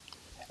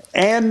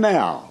And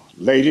now,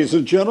 ladies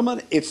and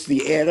gentlemen, it's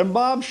the Ed and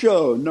Bob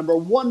Show, number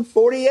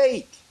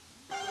 148.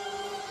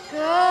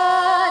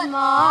 Good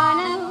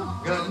morning.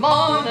 Good Good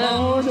morning.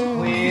 morning.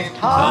 We've We've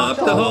talked Talk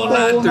the the whole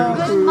talked the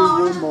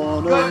night whole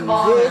whole through. night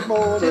night. Good through. Good morning. Good morning. Good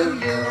morning to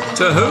morning. you.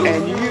 To who?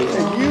 And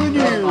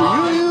Good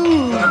morning.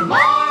 Good you.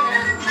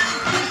 morning.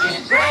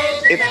 It's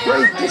great to It's stay up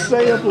great to late.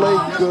 stay Good up late.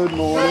 morning. Good Good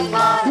morning. Good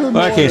morning.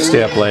 Well, I can't stay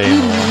morning. up late in the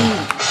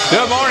morning.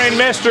 Good morning,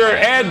 Mr.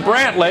 Ed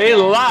Brantley,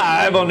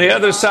 live on the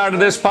other side of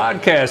this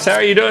podcast. How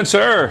are you doing,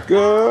 sir?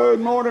 Good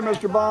morning,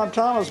 Mr. Bob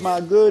Thomas,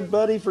 my good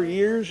buddy for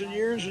years and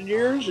years and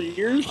years and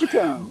years to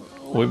come.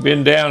 We've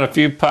been down a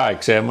few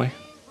pikes, haven't we?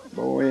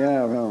 Boy, we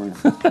have,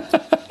 haven't we?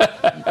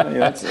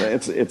 I tell you,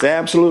 it's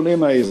absolutely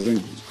amazing.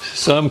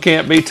 Some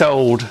can't be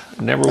told,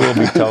 never will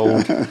be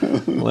told,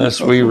 unless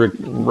we No,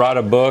 write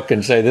a book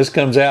and say this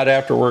comes out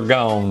after we're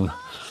gone.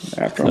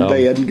 after I'm So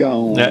dead and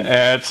gone.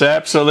 that's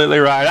absolutely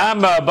right.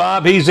 I'm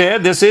Bob. He's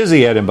Ed. This is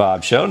the Ed and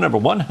Bob Show, number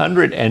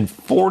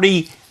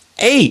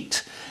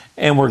 148.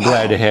 And we're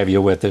glad to Wow. have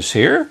you with us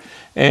here.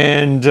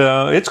 And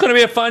it's going to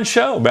be a fun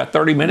show, about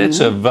 30 minutes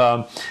of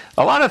a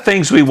lot of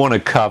things we want to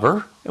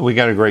cover. We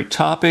got a great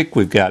topic.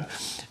 We've got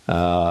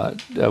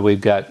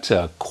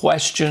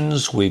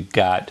questions. We've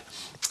got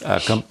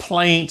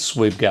complaints.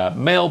 We've got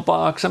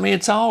mailbox. I mean,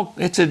 it's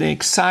an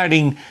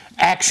exciting,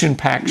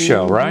 action-packed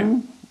show, right?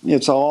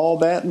 It's all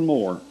that and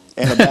more.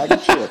 And a bag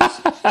of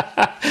chips.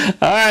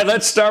 All right,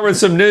 let's start with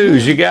some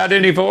news. You got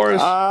any for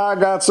us? I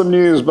got some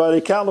news, buddy.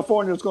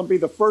 California is going to be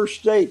the first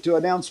state to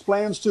announce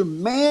plans to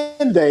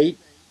mandate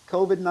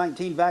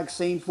COVID-19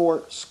 vaccine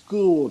for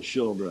school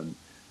children.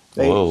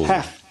 They Whoa.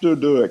 have to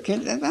do it.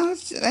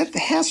 That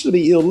has to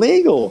be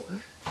illegal.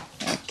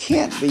 That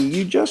can't be.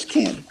 You just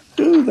can't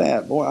do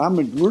that. Boy,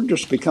 we're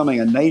just becoming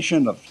a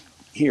nation of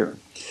here.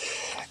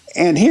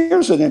 And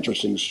here's an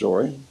interesting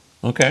story.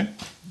 Okay.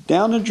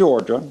 Down in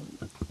Georgia,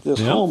 this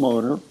Yeah.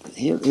 homeowner,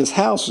 his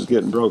house is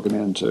getting broken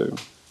into.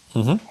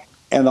 Mm-hmm.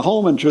 And the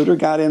home intruder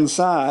got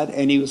inside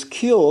and he was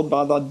killed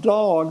by the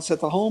dogs that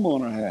the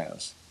homeowner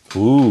has.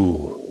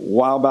 Ooh.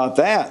 How about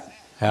that?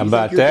 How You think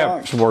about your that,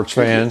 dog sports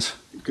fans?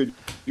 could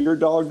your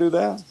dog do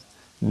that?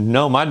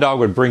 No, my dog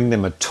would bring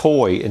them a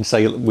toy and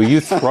say, "Will you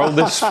throw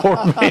this for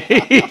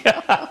me?"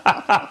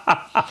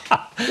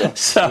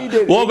 So, He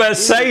did. what about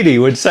Sadie?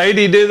 Would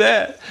Sadie do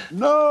that?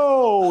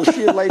 No,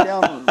 she'd lay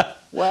down and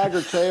wag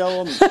her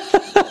tail. And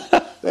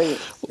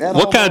that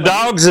What kind of homeowner-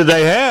 dogs did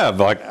they have?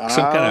 Like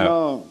some I kind don't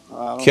of know.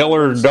 I don't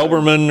killer know. It doesn't say.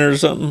 Doberman or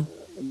something?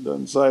 It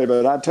doesn't say,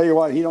 but I tell you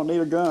what, he don't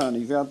need a gun.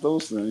 He's got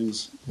those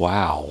things.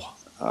 Wow,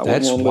 I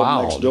that's wouldn't want to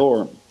live next wild.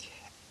 door.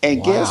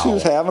 And guess Wow.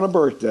 who's having a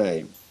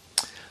birthday?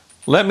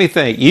 Let me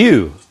think.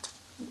 You.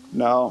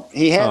 No,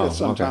 he had Oh, it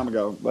some okay. time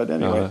ago. But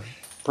anyway, Uh,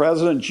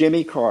 President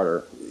Jimmy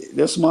Carter.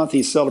 This month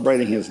he's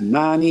celebrating his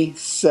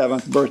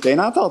 97th birthday.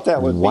 And I thought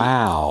that would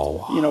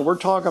wow. be, we're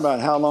talking about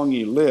how long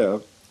you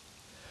live.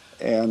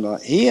 And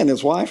he and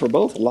his wife are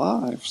both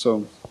alive.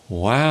 So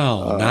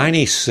Wow.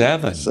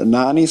 97. it's a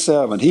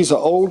 97. He's the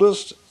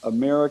oldest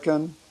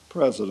American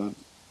president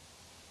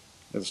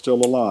that's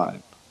still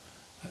alive.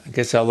 I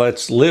guess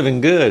that's living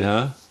good,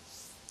 huh?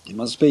 He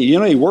must be.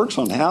 He works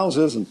on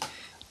houses and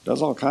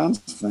does all kinds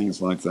of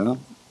things like that.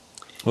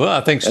 Well,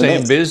 I think And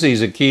staying busy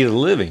is a key to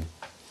living.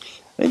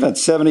 they've had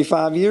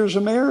 75 years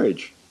of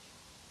marriage.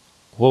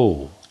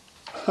 Whoa.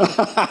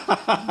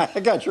 I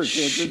got your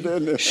attention,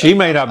 didn't it? She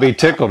may not be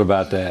tickled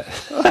about that.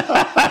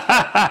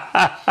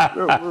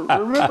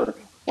 Remember,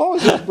 what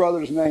was his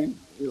brother's name?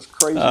 His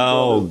crazy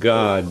Oh, brother.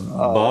 God.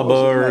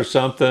 Bubba or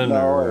something?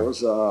 No, Or it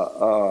was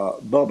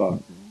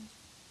Bubba.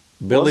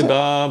 Billy was it?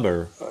 Bob?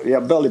 Or Yeah,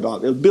 Billy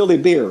Bob. It was Billy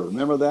Beer.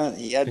 Remember that?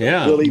 He had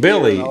yeah, Billy Beer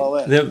Billy. and all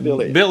that.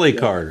 Billy Yeah.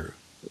 Carter.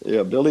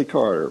 Yeah, Billy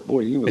Carter.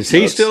 Boy, he was Is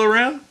he nuts. still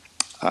around?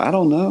 I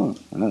don't know.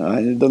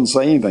 It doesn't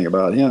say anything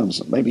about him.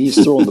 So maybe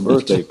he's throwing the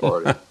birthday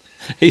party.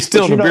 He's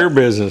still in But the beer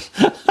business.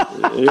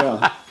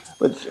 Yeah.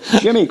 But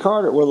Jimmy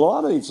Carter, well, a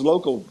lot of these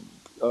local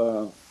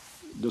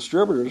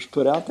distributors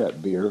put out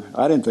that beer.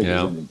 I didn't think it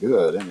Yeah. was any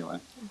good anyway.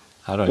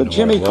 I don't But know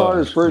Jimmy what it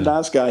Carter's was. a pretty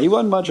nice guy. He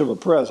wasn't much of a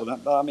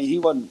president. I mean, he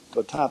wasn't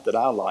the type that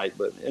I liked.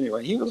 But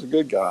anyway, he was a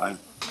good guy.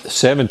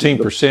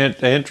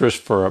 17% interest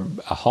for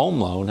a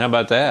home loan. How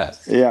about that?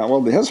 Yeah,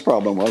 well, his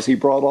problem was he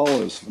brought all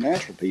his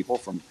financial people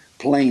from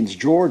Plains,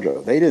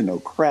 Georgia. They didn't know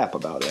crap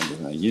about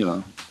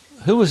anything.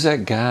 Who was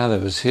that guy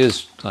that was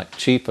his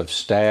chief of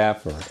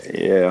staff? Or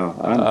Yeah,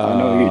 I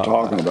know who you're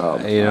talking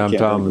about. I'm I talking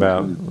can't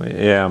about. think of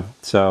Yeah.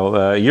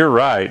 So you're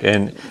right,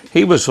 and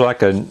he was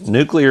like a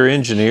nuclear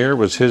engineer.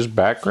 Was his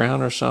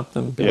background or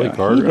something? Billy Yeah, he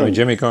Carter, didn't-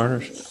 Jimmy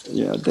Carter's. his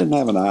name. Yeah, didn't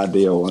have an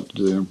idea what to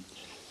do.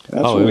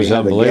 That's Oh, when it we was had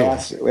the unbelievable.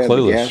 gas. We had the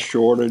Clueless. gas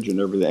shortage and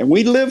everything, and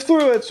we lived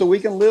through it, so we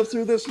can live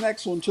through this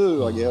next one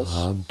too, I guess.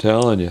 I'm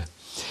telling you.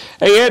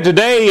 Hey, Ed,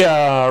 today,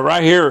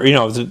 right here,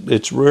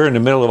 we're in the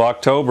middle of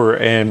October,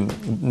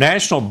 and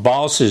National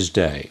Bosses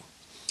Day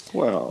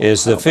Well,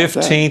 is how the about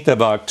that? 15th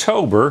of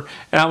October,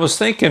 and I was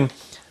thinking,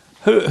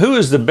 who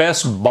is the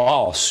best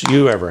boss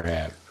you ever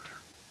had?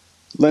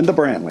 Linda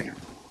Brantley.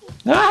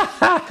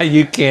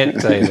 You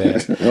can't say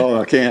that. Oh,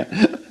 I can't.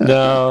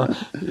 No,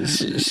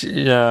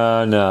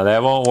 no,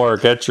 that won't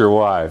work. That's your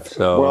wife.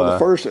 So, Well,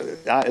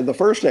 the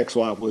first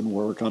ex-wife wouldn't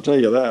work. I'll tell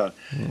you that.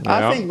 I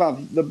yeah,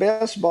 think the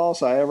best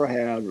boss I ever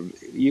had.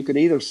 You could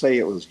either say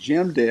it was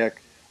Jim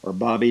Dick or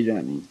Bobby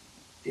Denton.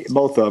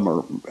 Both of them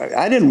are.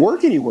 I didn't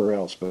work anywhere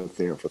else but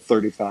there for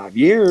 35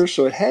 years,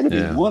 so it had to be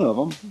yeah. one of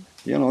them.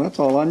 That's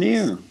all I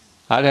knew.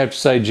 I'd have to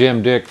say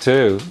Jim Dick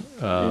too.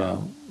 Yeah.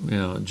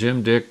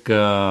 Jim Dick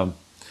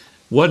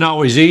wasn't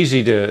always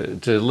easy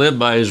to live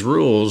by his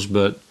rules,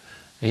 but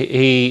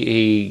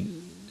he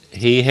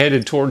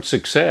headed toward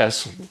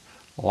success,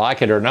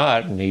 like it or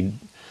not, and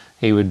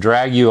he would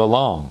drag you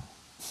along.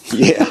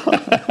 Yeah.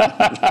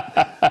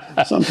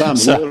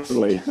 Sometimes So,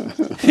 literally.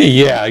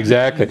 yeah,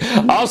 exactly.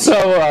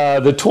 Also,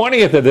 the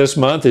 20th of this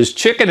month is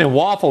Chicken and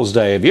Waffles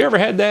Day. Have you ever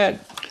had that?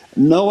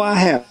 No, I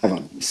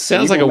haven't.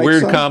 Sounds You like a gonna make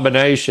weird some?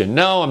 combination.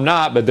 No, I'm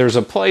not, but there's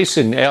a place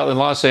in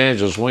Los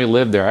Angeles when we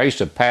lived there. I used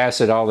to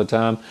pass it all the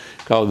time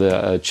called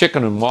the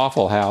Chicken and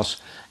Waffle House.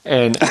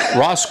 And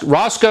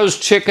Roscoe's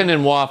Chicken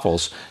and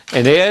Waffles.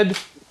 And Ed,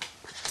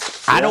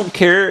 I Yeah. don't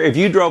care if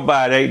you drove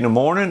by at 8 in the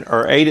morning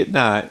or 8 at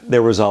night,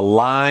 there was a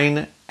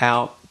line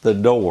out the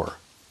door.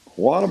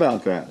 What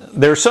about that?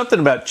 There's something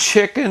about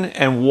chicken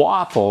and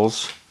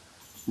waffles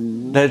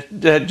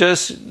that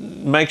just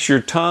makes your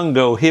tongue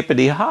go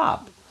hippity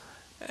hop.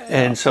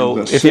 And so,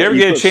 if you ever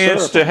You get a put chance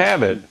syrup to on it.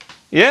 have it,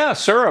 yeah,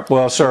 syrup.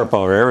 Well, syrup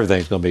over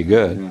everything's going to be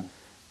good. Yeah.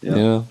 You Yeah.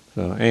 know.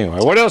 So anyway,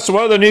 what else?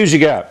 What other news you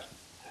got?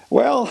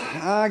 Well,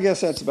 I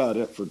guess that's about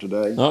it for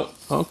today. Oh,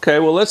 okay.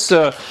 Well, let's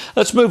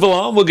move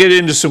along. We'll get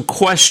into some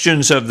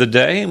questions of the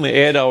day. And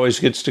Ed always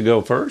gets to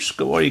go first.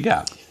 What do you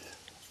got?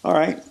 All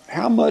right.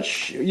 How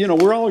much,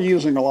 we're all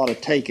using a lot of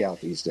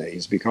takeout these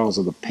days because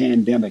of the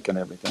pandemic and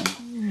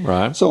everything.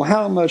 Right. So,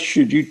 how much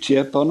should you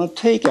tip on a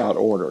takeout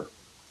order?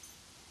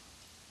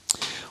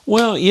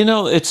 Well,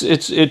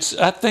 it's.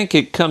 I think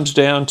it comes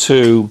down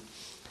to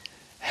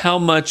how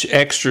much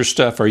extra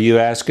stuff are you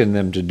asking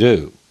them to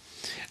do.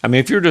 I mean,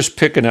 if you're just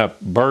picking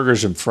up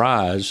burgers and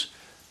fries,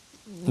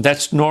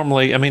 that's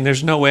normally, I mean,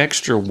 there's no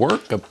extra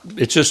work.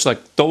 It's just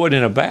like throw it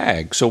in a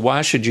bag. So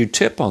why should you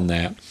tip on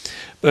that?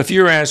 But if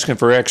you're asking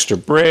for extra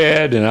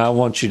bread and I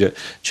want you to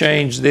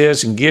change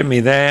this and give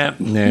me that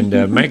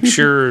and make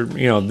sure,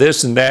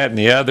 this and that and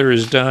the other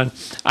is done,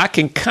 I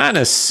can kind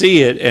of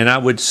see it and I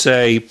would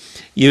say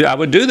I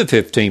would do the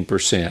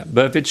 15%.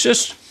 But if it's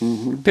just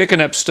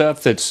picking up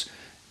stuff that's,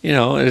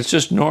 it's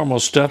just normal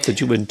stuff that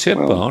you wouldn't tip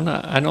Well, on,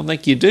 I don't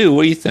think you do.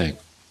 What do you think?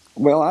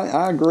 well,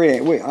 I agree.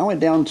 I went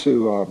down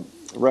to a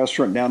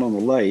restaurant down on the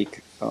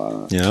lake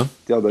Yeah.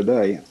 the other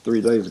day,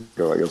 3 days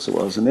ago, I guess it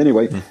was. And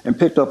anyway, and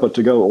picked up a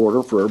to-go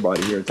order for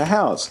everybody here at the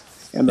house.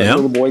 And the Yeah.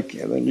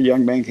 the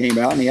young man came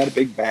out and he had a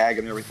big bag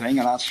and everything.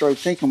 And I started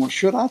thinking, well,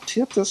 should I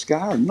tip this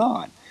guy or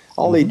not?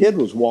 All he did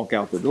was walk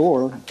out the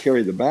door,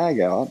 carry the bag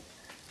out,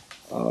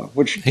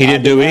 which He I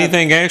didn't do didn't have.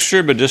 anything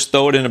extra but just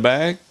throw it in a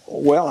bag?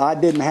 Well, I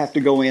didn't have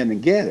to go in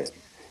and get it,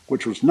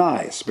 which was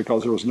nice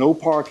because there was no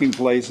parking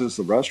places.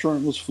 The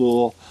restaurant was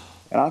full,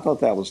 and I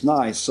thought that was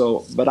nice.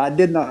 So, but I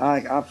did not.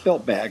 I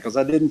felt bad because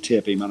I didn't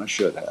tip him, and I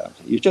should have.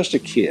 He was just a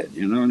kid,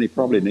 and he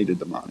probably needed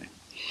the money.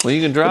 Well,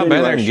 you can But drop in there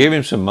anyway, and give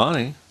him some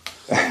money.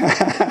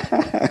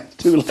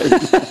 too late. All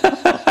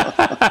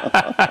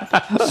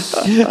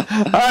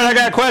right, I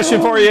got a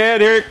question for you,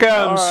 Ed. Here it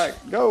All comes. right,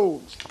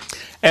 go.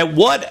 At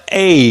what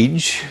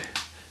age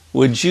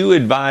would you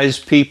advise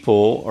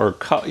people or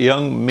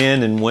young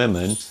men and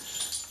women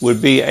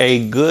would be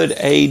a good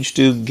age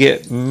to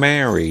get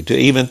married, to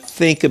even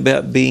think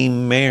about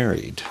being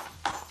married?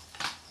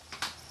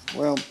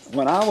 Well,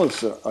 when I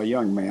was a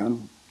young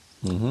man,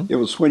 it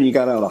was when you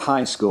got out of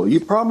high school. You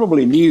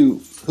probably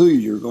knew who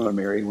you were going to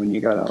marry when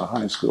you got out of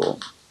high school.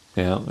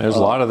 Yeah, there's a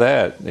lot of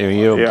that. I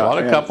mean, a Yeah, lot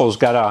of and couples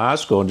got out of high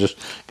school and just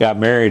got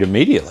married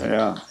immediately.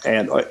 yeah,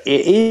 and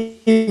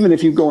even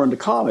if you go into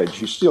college,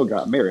 you still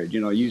got married.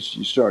 You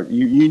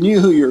knew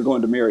who you were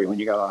going to marry when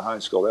you got out of high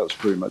school. That was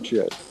pretty much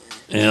it.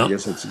 I Yeah.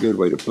 guess that's a good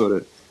way to put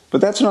it.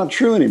 But that's not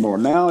true anymore.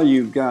 Now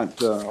you've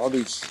got all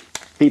these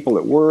people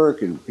at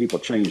work, and people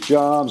change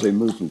jobs. They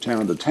move from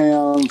town to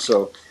town,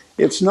 so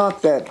it's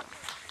not that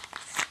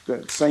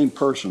same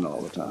person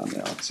all the time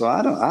now. So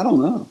I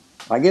don't know.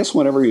 I guess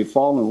whenever you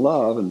fall in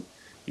love and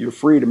you're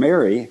free to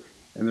marry,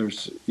 and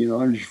there's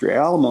if your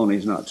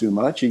alimony's not too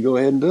much, you go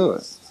ahead and do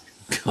it.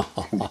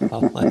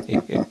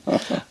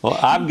 Well,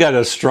 I've got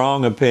a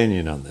strong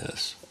opinion on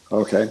this.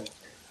 Okay.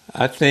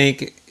 I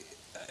think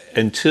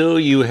until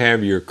you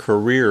have your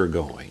career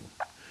going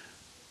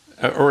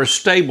or a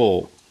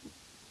stable,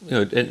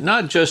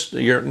 not just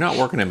you're not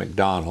working at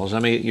McDonald's. I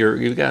mean,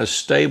 you've got a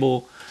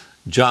stable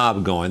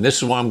job going. This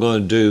is what I'm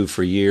going to do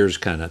for years,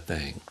 kind of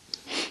thing.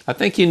 I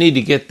think you need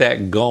to get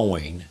that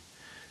going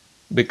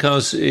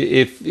because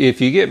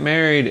if you get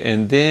married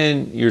and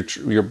then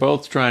you're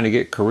both trying to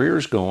get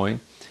careers going,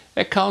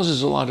 it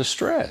causes a lot of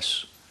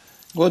stress.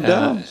 Well, it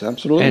does.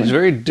 Absolutely. And it's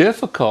very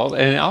difficult.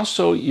 And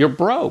also, you're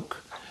broke.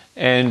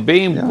 And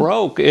being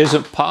broke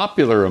isn't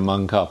popular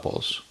among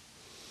couples.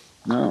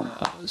 No.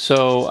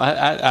 So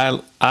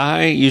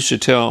I used to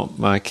tell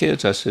my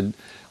kids, I said,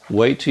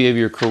 wait till you have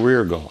your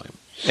career going.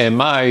 And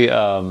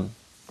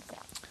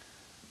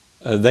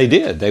they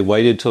did. They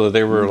waited till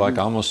they were like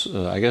almost,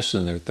 I guess,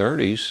 in their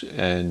 30s.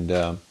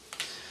 And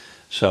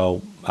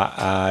so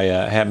I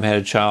haven't had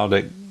a child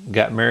that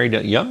got married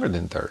younger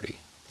than 30.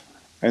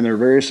 And they're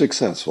very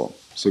successful.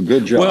 So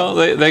good job. Well,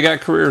 they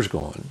got careers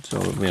going, so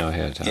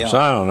ahead of time. Yeah. So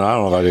I don't know. I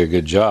don't know if I did a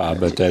good job,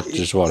 but that's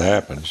just what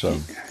happened. So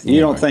You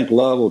don't think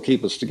love will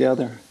keep us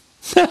together?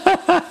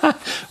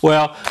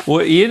 Well,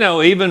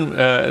 even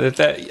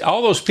that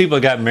all those people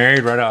that got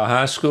married right out of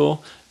high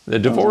school, the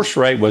divorce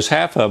rate was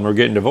half of them are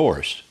getting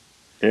divorced.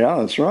 Yeah,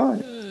 that's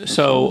right.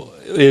 So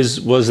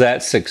was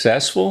that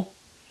successful?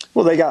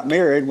 Well, they got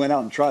married, went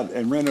out and tried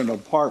and rented an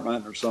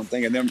apartment or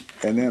something, and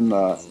then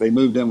they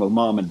moved in with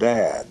mom and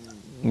dad.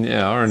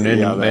 Yeah,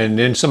 and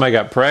then somebody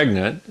got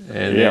pregnant.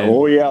 And Yeah,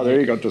 then, there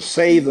you go. To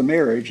save the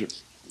marriage,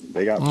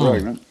 they got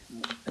pregnant,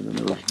 and then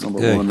there was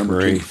number one,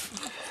 number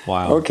grief. two.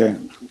 Wow. Okay.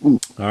 All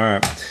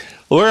right.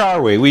 Where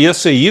are we? Well, you'll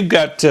see. You've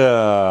got.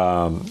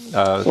 The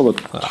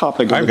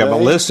topic of the I've got my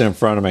day. list in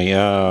front of me.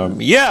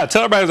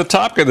 Tell everybody the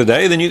topic of the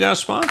day. Then you got a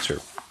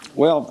sponsor.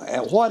 Well,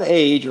 at what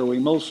age are we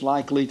most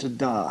likely to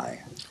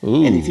die?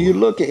 Ooh. And if you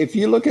look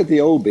at the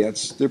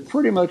obits, they're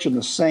pretty much in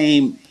the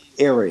same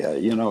area.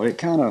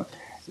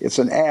 It's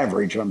an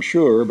average, I'm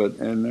sure,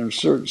 and there's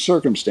certain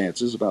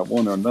circumstances about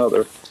one or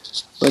another.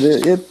 But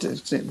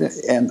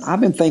and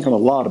I've been thinking a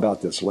lot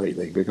about this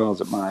lately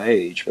because of my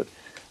age. But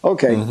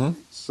okay,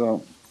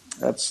 so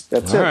that's All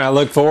it. right. I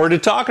look forward to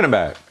talking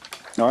about it.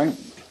 All right.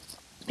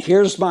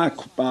 Here's my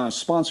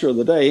sponsor of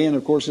the day, and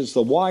of course it's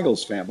the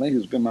Weigels family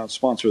who's been my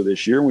sponsor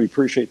this year, and we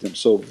appreciate them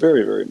so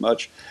very, very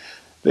much.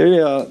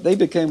 They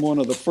became one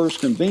of the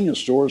first convenience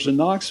stores in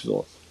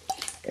Knoxville,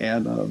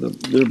 and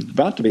they're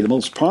about to be the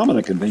most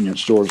prominent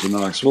convenience stores in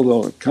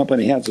Knoxville. The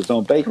company has its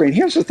own bakery, and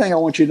here's the thing I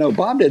want you to know: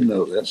 Bob didn't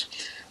know this,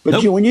 but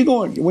Nope. when you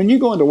go into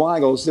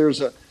Weigels,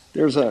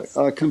 there's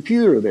a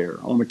computer there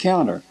on the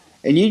counter.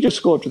 And you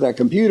just go up to that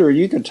computer and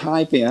you can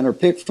type in or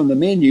pick from the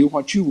menu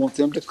what you want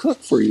them to cook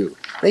for you.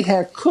 They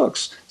have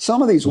cooks.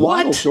 Some of these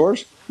What? Weigel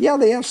stores,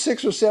 they have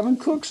 6 or 7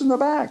 cooks in the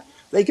back.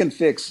 They can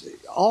fix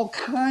all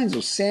kinds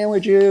of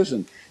sandwiches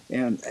and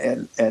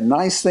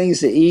nice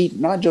things to eat,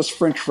 not just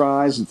French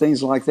fries and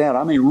things like that.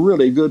 I mean,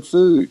 really good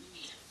food.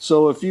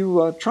 So if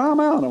you try them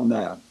out on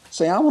that,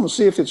 say, I want to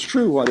see if it's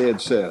true what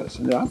Ed says.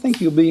 And I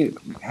think you'll be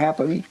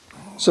happy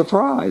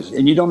surprised,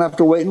 and you don't have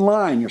to wait in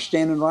line. You're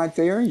standing right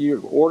there. You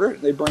order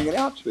it, they bring it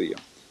out to you.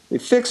 They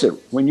fix it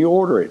when you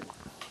order it.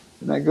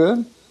 Isn't that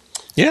good?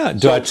 Yeah.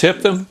 Do I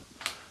tip them?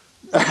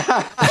 Well,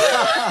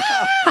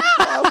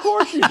 of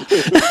course you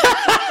do.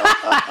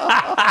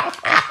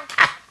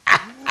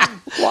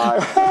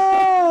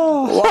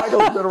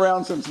 Weigel's been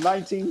around since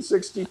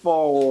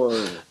 1964. Boy,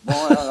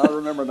 I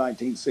remember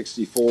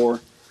 1964.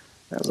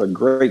 That was a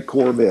great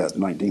Corvette,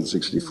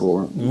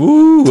 1964.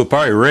 Ooh,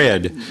 probably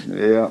red.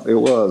 Yeah, it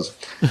was.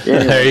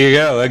 There Anyway, you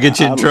go. That gets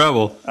you in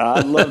trouble.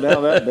 I'd love to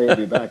have that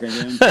baby back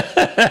again.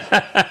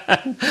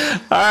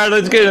 All right,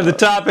 let's get to the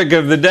topic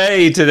of the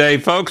day today,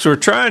 folks. We're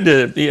trying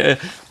to,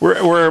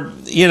 we're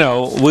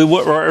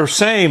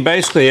saying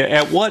basically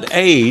at what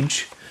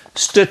age,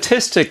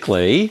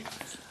 statistically,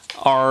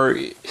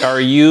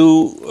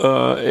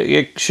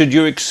 should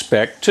you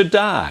expect to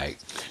die?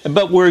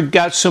 But we've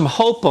got some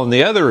hope on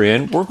the other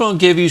end. We're going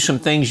to give you some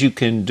things you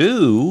can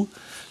do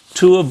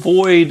to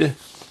avoid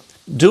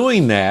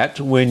doing that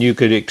when you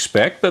could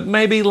expect, but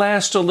maybe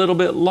last a little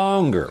bit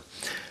longer.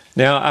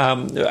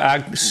 Now,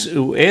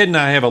 Ed and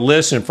I have a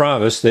list in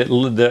front of us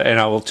and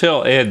I will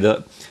tell Ed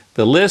the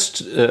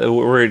list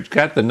where it's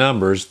got the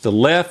numbers. The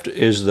left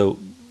is the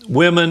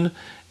women,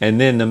 and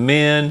then the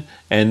men,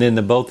 and then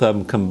the both of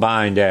them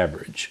combined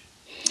average.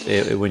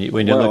 When you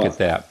look at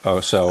that. I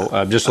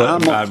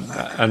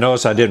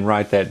noticed I didn't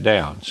write that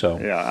down. So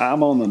yeah,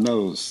 I'm on the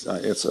nose.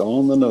 It's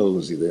on the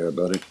nosy there,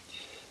 buddy.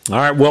 All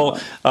right. Well,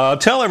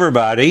 tell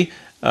everybody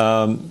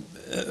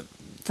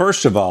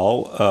first of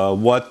all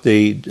what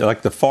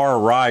the far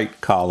right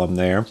column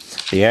there,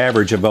 the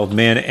average of both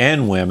men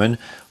and women,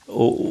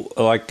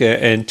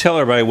 and tell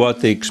everybody what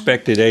the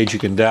expected age you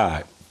can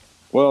die.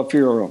 Well, if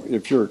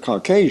you're a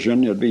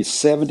Caucasian, it'd be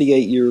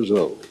 78 years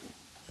old.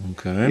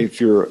 Okay.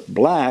 If you're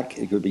black,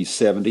 it could be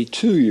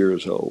 72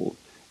 years old.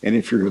 And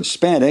if you're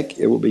Hispanic,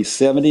 it will be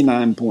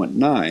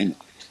 79.9.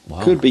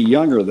 Wow. Could be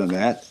younger than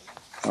that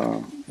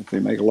if they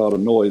make a lot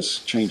of noise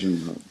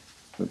changing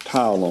the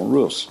tile on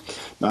roofs.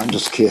 No, I'm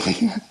just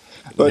kidding.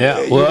 But,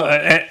 yeah. Well,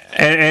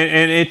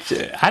 and it's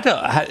I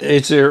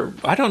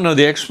don't know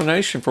the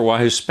explanation for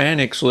why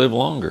Hispanics live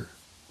longer.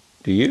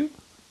 Do you?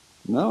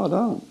 No, I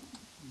don't.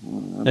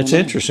 That's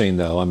interesting,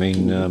 though. I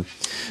mean, and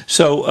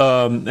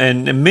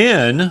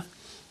men.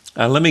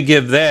 Let me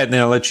give that, and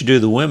then I'll let you do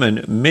the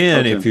women.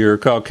 Men, Okay. If you're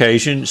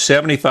Caucasian,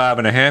 75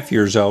 and a half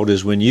years old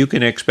is when you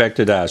can expect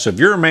to die. So if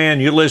you're a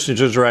man, you're listening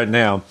to us right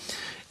now,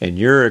 and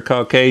you're a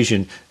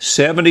Caucasian,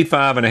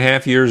 75 and a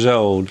half years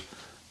old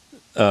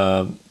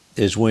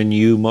is when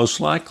you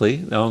most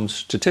likely,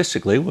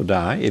 statistically, will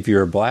die. If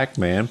you're a black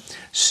man,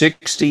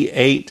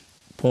 68.5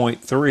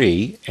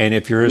 76.3, and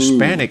if you're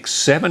Hispanic,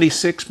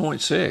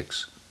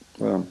 76.6.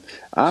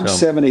 I'm So,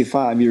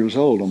 75 years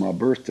old on my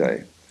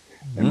birthday,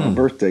 and my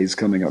birthday's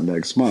coming up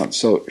next month.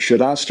 So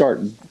should I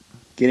start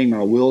getting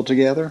my will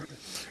together?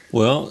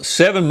 well,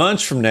 7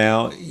 months from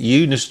now,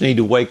 you just need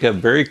to wake up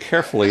very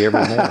carefully every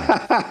morning.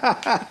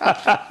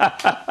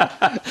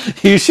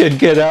 You should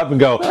get up and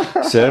go,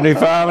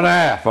 75 and a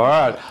half. All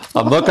right,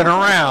 I'm looking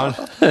around.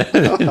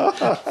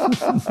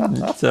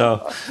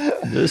 So,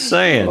 just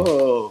saying.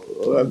 Oh,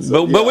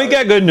 But we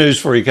got good news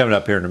for you coming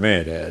up here in a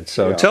minute, Ed.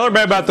 So tell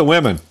everybody about the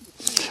women.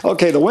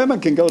 Okay, the women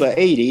can go to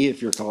 80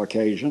 if you're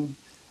Caucasian.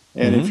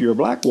 And if you're a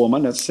black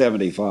woman, that's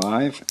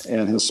 75.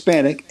 And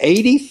Hispanic,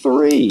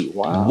 83.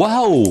 Wow.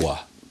 Whoa.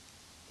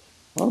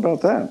 What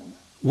about that?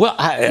 Well,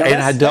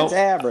 That's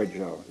average,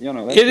 though.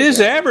 It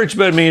is average,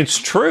 but I mean, it's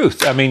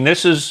truth. I mean,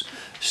 this is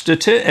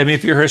statistic. I mean,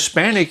 if you're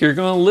Hispanic, you're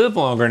going to live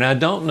longer, and I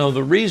don't know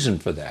the reason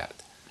for that.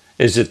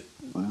 Is it?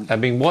 I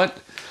mean,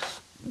 what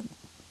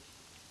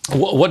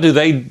do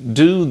they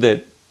do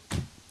that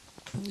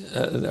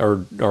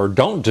or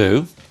don't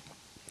do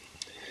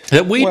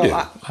that we do?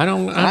 I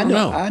don't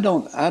know. I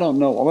don't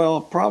know.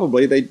 Well,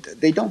 probably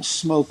they don't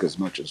smoke as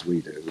much as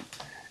we do.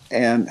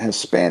 And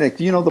Hispanic,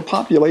 the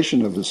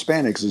population of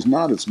Hispanics is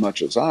not as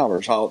much as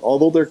ours,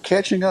 although they're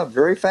catching up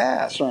very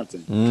fast, aren't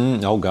they?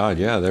 Oh God,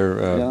 yeah,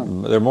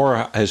 they're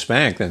more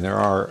Hispanic than there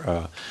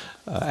are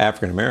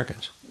African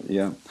Americans.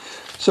 Yeah.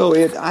 So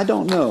I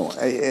don't know,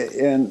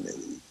 and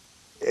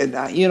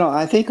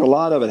I think a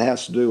lot of it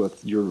has to do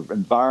with your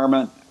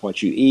environment,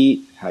 what you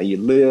eat, how you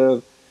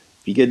live,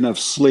 if you get enough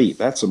sleep.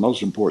 That's the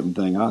most important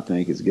thing, I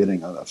think, is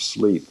getting enough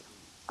sleep.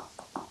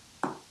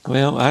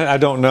 Well, I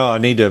don't know. I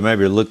need to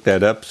maybe look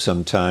that up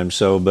sometime.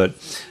 So, but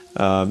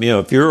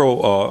if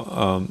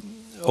you're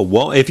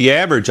if you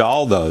average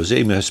all those,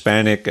 even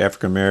Hispanic,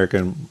 African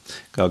American,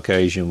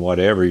 Caucasian,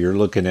 whatever, you're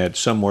looking at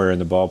somewhere in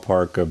the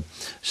ballpark of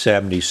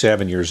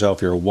 77 years old.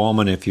 If you're a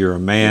woman, if you're a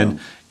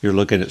man, you're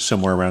looking at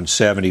somewhere around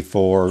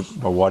 74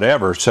 or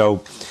whatever.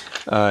 So,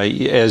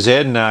 as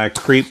Ed and I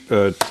creep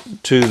to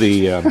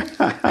the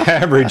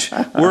average,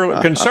 we're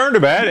concerned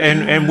about it,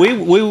 and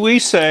we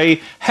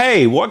say,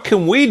 hey, what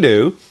can we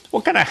do?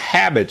 What kind of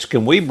habits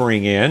can we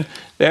bring in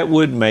that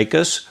would make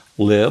us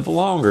live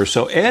longer?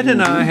 So Ed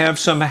and I have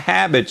some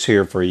habits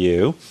here for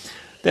you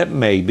that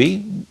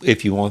maybe,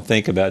 if you want to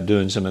think about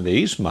doing some of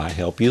these, might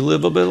help you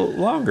live a bit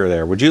longer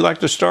there. Would you like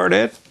to start,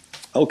 Ed?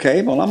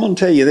 Okay, well, I'm going to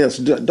tell you this.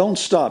 Don't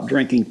stop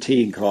drinking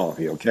tea and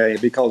coffee, okay?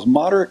 Because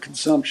moderate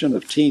consumption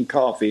of tea and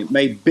coffee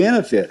may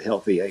benefit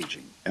healthy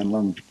aging and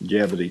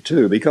longevity,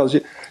 too. Because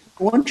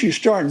once you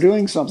start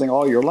doing something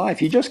all your life,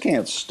 you just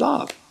can't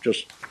stop,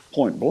 just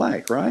point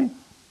blank, right?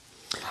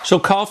 So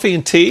coffee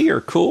and tea are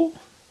cool?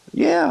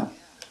 Yeah,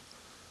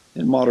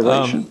 in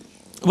moderation.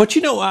 But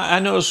I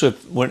notice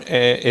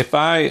if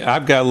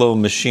I've got a little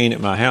machine at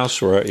my house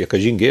where,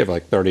 because you can give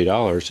like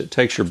 $30, it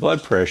takes your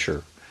blood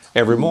pressure.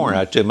 Every morning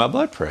I do my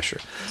blood pressure.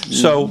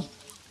 So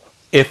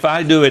if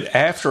I do it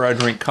after I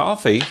drink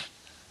coffee,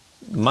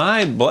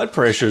 my blood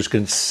pressure is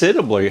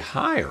considerably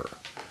higher.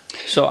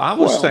 So I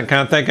was kind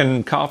of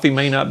thinking coffee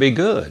may not be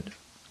good.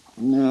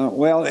 No,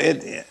 well,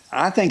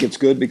 I think it's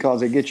good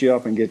because it gets you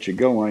up and gets you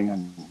going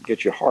and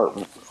gets your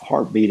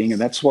heart beating,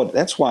 and that's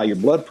why your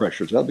blood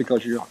pressure's up,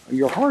 because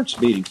your heart's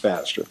beating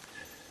faster.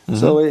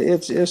 So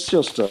it's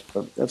just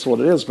that's what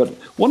it is. But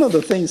one of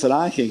the things that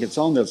I think it's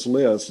on this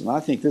list, and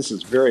I think this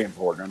is very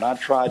important, and I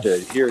tried to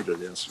adhere to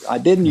this. I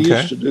didn't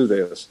used to do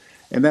this,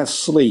 and that's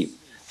sleep.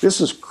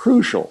 This is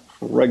crucial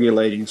for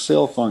regulating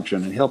cell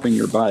function and helping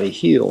your body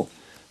heal.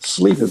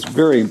 Sleep is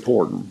very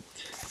important.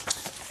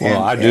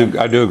 Well, I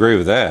do agree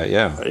with that.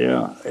 Yeah.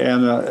 Yeah,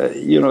 and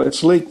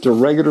it's linked to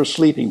regular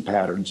sleeping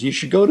patterns. You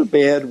should go to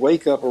bed,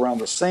 wake up around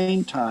the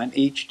same time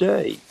each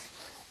day.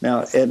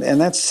 Now, and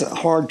that's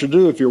hard to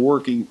do if you're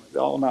working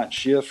all-night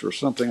shifts or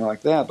something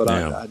like that, but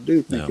I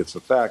do think it's a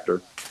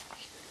factor.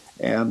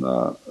 And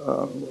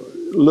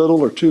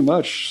little or too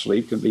much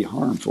sleep can be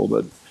harmful,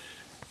 but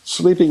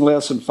sleeping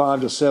less than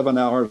 5 to 7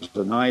 hours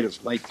a night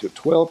is linked to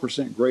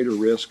 12% greater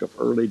risk of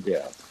early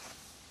death.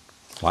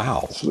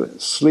 Wow.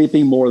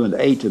 Sleeping more than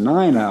 8 to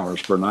 9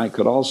 hours per night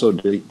could also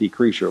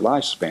decrease your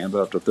lifespan by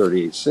up to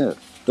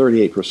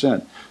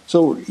 38%.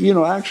 So,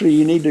 actually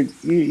you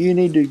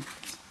need to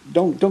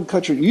don't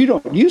cut your.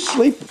 Do you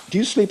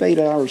sleep 8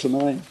 hours a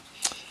night?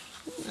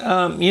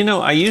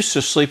 I used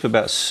to sleep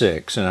about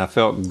 6, and I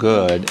felt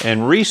good.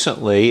 And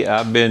recently,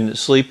 I've been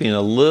sleeping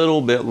a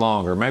little bit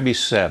longer, maybe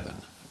 7.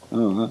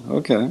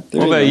 Okay.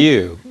 What about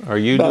you? Are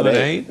you about doing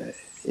 8? 8?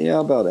 Yeah,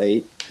 about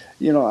 8.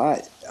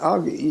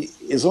 I'll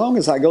as long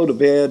as I go to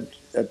bed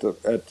at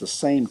the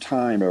same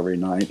time every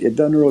night, it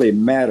doesn't really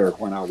matter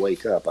when I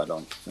wake up, I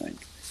don't think.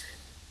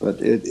 But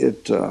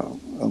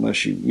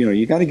unless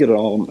you got to get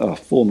a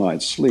full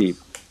night's sleep,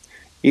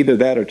 either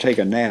that or take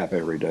a nap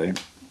every day.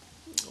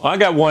 Well, I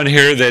got one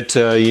here that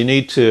you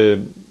need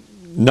to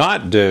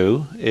not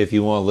do if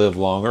you want to live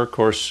longer. Of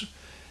course,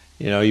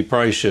 you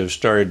probably should have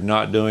started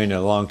not doing it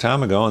a long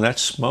time ago, and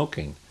that's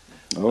smoking.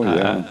 Oh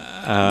yeah.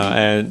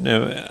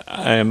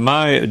 And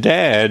my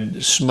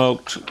dad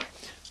smoked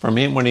from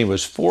him when he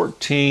was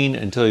 14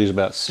 until he was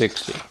about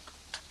 60.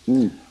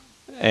 Mm.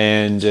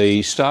 And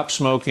he stopped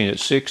smoking at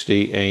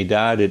 60, and he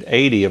died at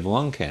 80 of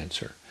lung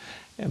cancer.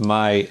 And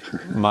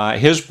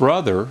his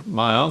brother,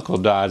 my uncle,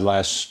 died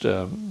last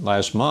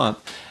month,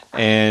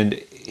 and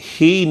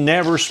he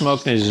never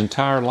smoked in his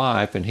entire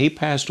life, and he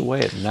passed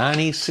away at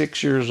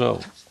 96 years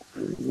old.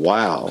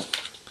 Wow.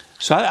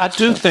 So I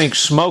do think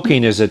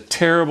smoking is a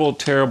terrible,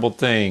 terrible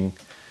thing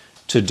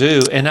to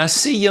do. And I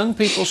see young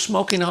people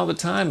smoking all the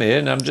time,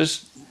 Ed, and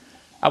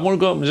I want to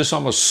go up and just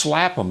almost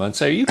slap them and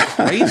say, "Are you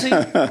crazy?"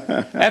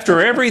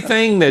 After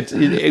everything that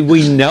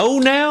we know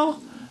now,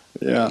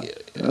 Yeah,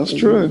 that's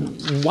true.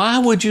 why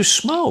would you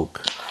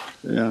smoke?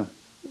 Yeah,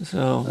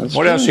 So, that's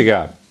what true. else you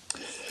got?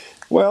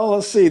 Well,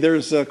 let's see.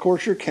 There's, of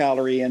course, your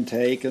calorie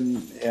intake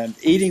and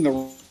eating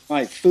the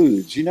right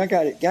foods. You know,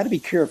 got to be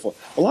careful.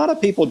 A lot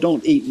of people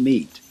don't eat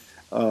meat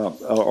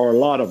or a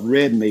lot of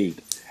red meat,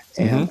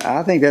 Hmm. and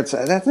I think that's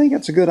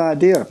a good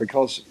idea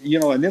because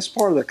in this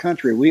part of the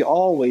country we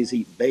always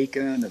eat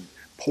bacon and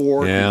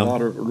pork and a Yeah,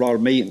 lot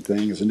of meat and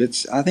things, and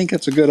I think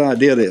it's a good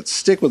idea to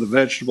stick with the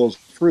vegetables,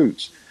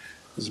 fruits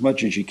as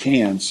much as you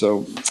can.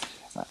 So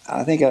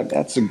I think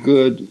that's a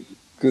good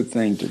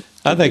thing to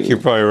I think you're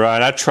do. probably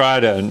right. I try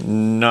to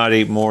not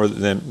eat more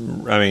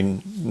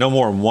than, no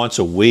more than once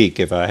a week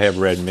if I have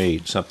red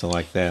meat, something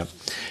like that.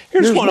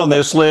 Here's Here's one on one that.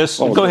 this list.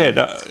 Oh, Go go ahead.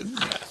 ahead.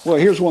 Well,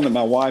 here's one that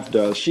my wife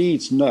does. She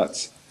eats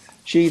nuts.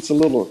 She eats a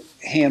little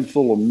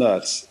handful of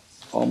nuts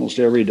almost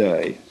every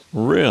day,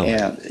 Really?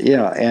 and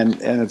yeah, and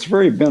it's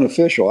very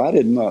beneficial. I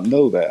did not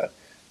know that.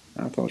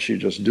 I thought she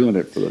was just doing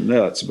it for the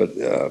nuts, but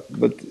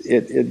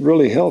it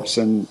really helps.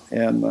 And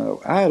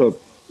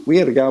we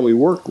had a guy we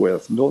worked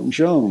with, Milton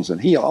Jones,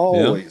 and he Yeah.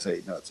 always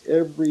ate nuts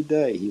every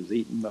day. He was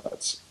eating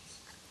nuts.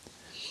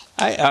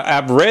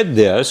 I've read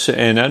this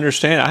and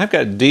understand. I've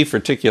got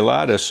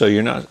diverticulitis, so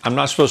I'm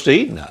not supposed to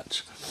eat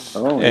nuts.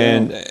 Oh yeah,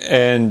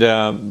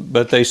 And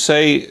but they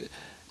say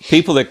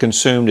people that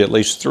consumed at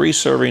least 3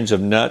 servings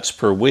of nuts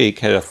per week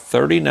had a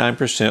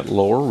 39%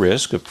 lower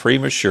risk of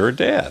premature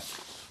death.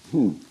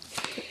 hmm,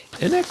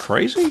 Isn't that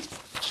crazy?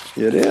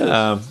 it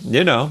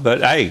is.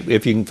 But hey,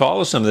 if you can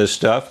follow some of this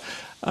stuff,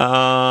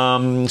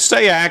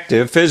 stay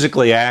active,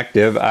 physically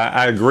active.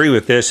 I agree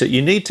with this. That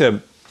you need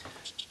to.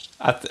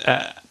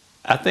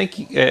 I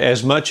think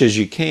as much as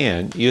you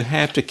can, you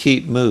have to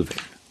keep moving.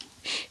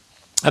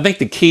 I think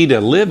the key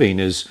to living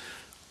is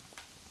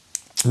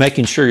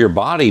making sure your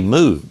body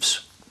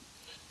moves.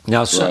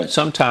 Now, Right.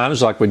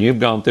 sometimes, like when you've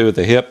gone through with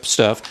the hip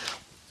stuff,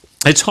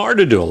 it's hard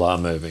to do a lot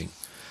of moving.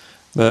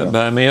 But, Yeah.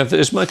 but I mean,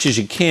 as much as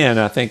you can,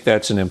 I think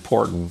that's an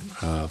important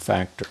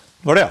factor.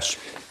 What else?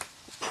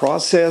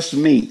 Processed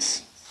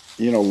meats,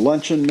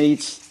 luncheon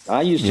meats.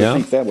 I used to Yeah.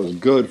 think that was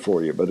good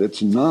for you, but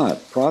it's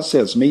not.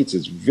 Processed meats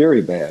is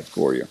very bad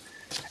for you.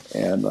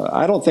 And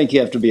I don't think you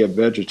have to be a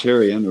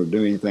vegetarian or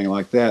do anything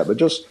like that. But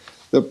just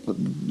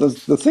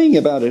the thing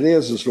about it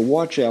is to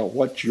watch out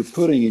what you're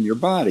putting in your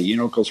body.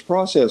 Because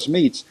processed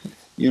meats,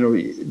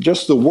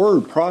 just the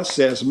word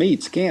processed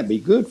meats can't be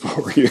good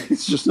for you.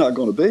 It's just not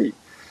going to be.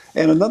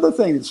 And another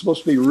thing that's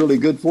supposed to be really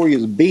good for you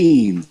is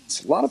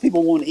beans. A lot of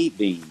people won't eat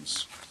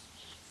beans.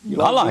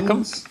 You I like like them.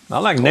 beans? I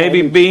like Oh, I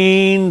navy do.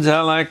 beans.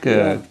 I like,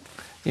 Yeah.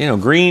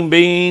 green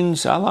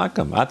beans. I like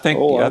them. Oh,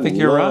 I I think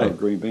you're right. love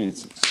green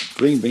beans.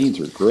 Green beans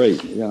are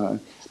great. Yeah.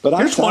 But I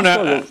Here's one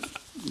started.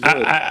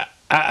 Good.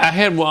 I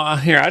had one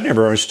here. I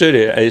never understood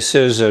it. It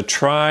says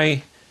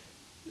try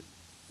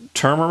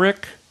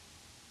turmeric.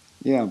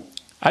 Yeah.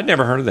 I'd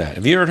never heard of that.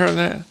 Have you ever heard of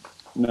that?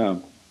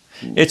 No.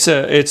 It's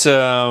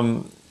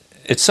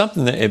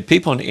something that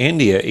people in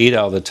India eat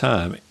all the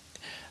time.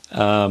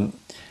 Um,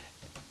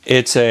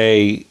 it's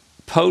a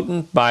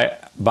potent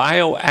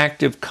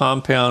bioactive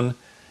compound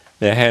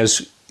that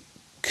has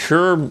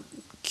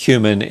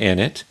curcumin in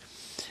it,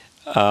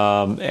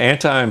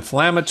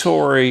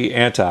 anti-inflammatory,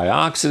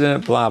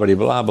 antioxidant, blah, blah,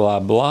 blah, blah,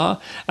 blah.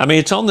 I mean,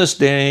 it's on this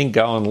dang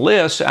gone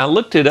list. I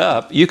looked it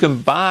up. You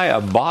can buy a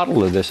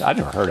bottle of this. I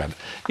never heard of it.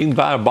 You can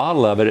buy a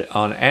bottle of it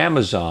on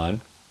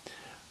Amazon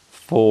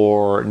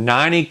for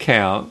 90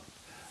 count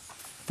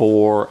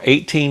for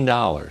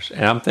 $18.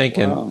 And I'm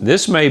thinking, Wow.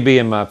 this may be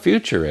in my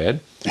future, Ed.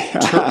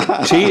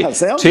 Sounds like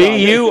it.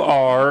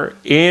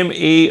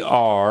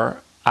 Turmeric.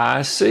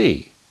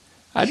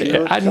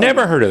 I'd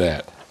never heard of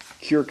that.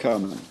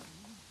 Curcumin.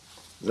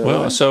 Is that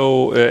Well, right?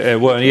 so,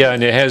 yeah,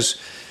 and it has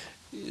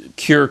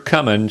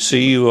curcumin,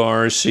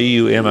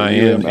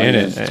 CURCUMIN in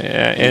it.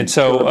 UMIN. And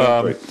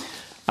so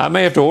I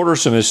may have to order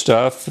some of this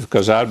stuff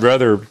because I'd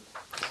rather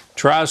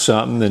try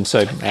something than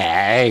say,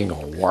 ain't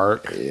going to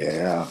work.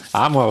 Yeah.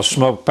 I'm going to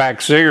smoke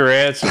pack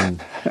cigarettes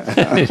and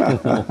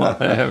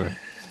whatever.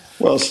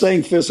 Well,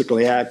 staying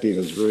physically active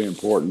is very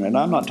important. And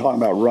I'm not talking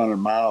about running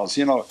miles.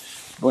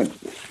 When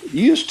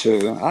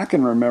I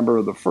can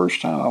remember the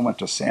first time I went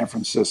to San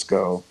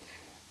Francisco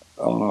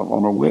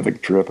on a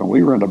Wivik trip, and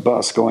we were in a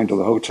bus going to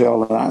the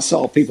hotel, and I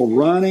saw people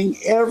running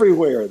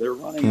everywhere. They're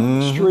running in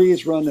the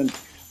streets, running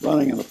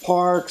in the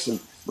parks, and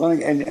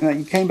running, and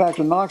you came back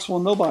to Knoxville,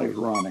 nobody's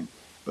running.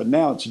 But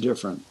now it's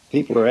different.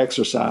 People are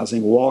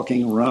exercising,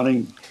 walking,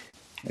 running.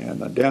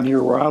 And down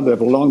here where I live,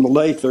 along the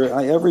lake,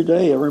 every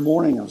day, every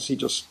morning, I see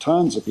just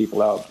tons of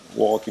people out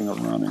walking or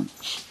running.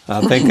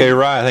 I think they're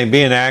right. I think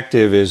being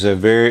active is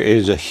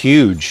a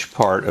huge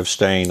part of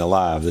staying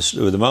alive.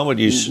 The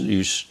moment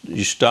you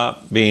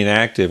stop being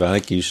active, I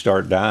think you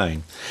start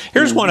dying.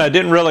 Here's one I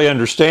didn't really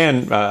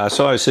understand. I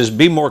saw it says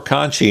be more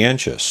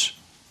conscientious,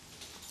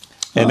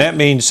 and that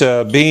means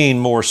being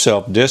more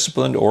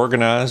self-disciplined,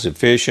 organized,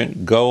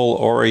 efficient,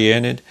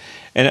 goal-oriented,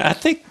 and I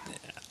think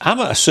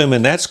I'm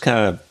assuming that's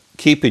kind of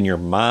keeping your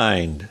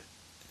mind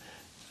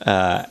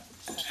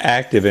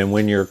active, and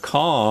when you're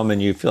calm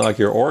and you feel like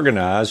you're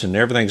organized and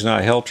everything's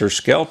not helter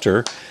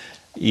skelter,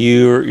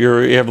 you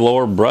have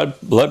lower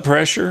blood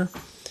pressure.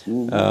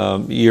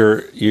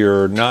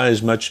 You're not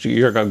as much.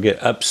 You're going to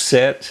get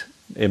upset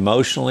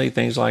emotionally,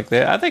 things like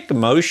that. I think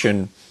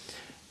emotion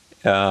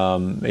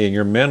in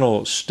your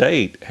mental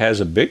state has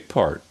a big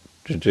part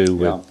to do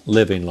with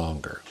living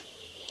longer.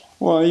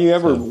 Well, you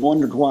ever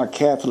wondered why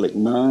Catholic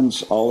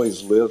nuns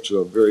always live to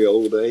a very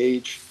old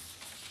age?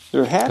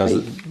 They're happy.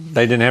 Because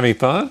they didn't have any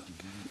fun?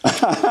 No,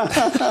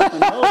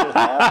 they're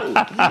happy.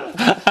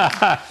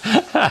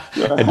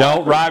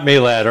 Don't write me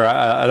a letter.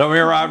 I don't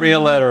mean write me a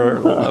letter,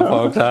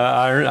 folks.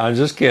 I'm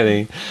just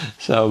kidding.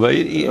 So,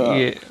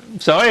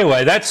 so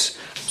anyway, that's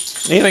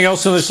anything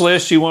else on this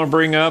list you want to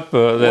bring up?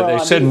 They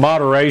said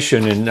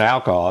moderation in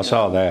alcohol. I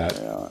saw that.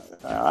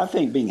 I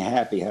think being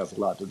happy has a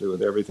lot to do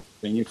with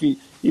everything.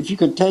 If you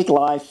can take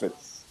life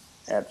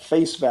at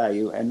face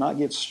value and not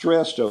get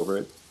stressed over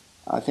it,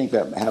 I think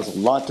that has a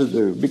lot to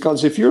do.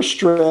 Because if you're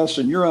stressed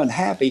and you're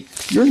unhappy,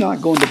 you're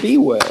not going to be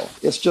well.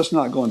 It's just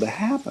not going to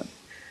happen.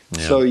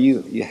 Yeah. So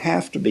you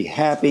have to be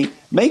happy.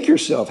 Make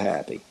yourself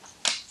happy.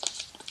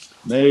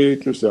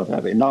 Make yourself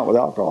happy. Not with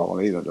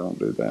alcohol either. Don't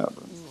do that.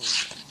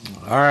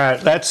 All right,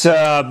 that's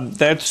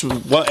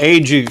what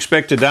age you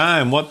expect to die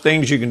and what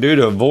things you can do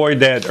to avoid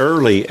that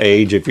early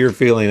age if you're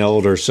feeling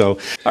older. So,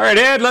 all right,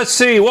 Ed, let's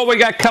see what we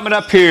got coming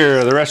up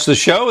here the rest of the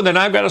show, and then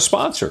I've got a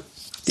sponsor.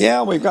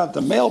 Yeah, we've got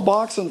the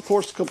mailbox and, of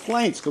course,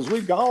 complaints, because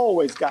we've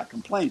always got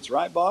complaints,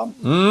 right, Bob?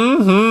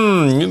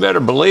 You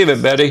better believe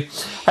it, Betty.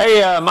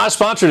 Hey, my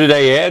sponsor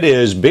today, Ed,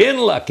 is Been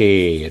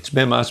Lucky. It's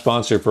been my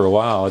sponsor for a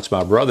while. It's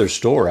my brother's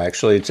store,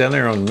 actually. It's down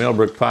there on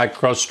Millbrook Pike,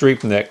 across the street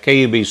from that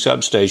KUB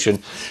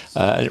substation,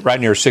 right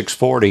near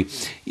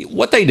 640.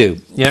 What they do,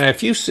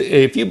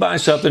 if you buy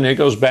something, it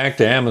goes back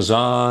to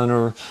Amazon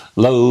or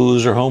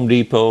Lowe's or Home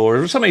Depot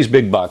or some of these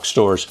big box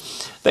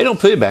stores. They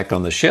don't put it back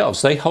on the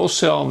shelves. They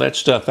wholesale that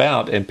stuff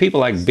out, and people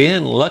like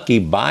Ben Lucky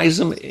buys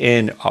them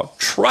in a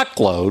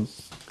truckload,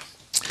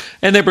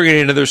 and they bring it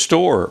into their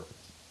store.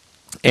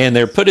 And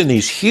they're put in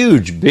these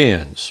huge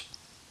bins.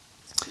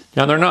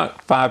 Now, they're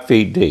not 5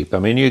 feet deep. I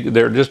mean,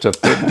 they're just a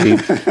foot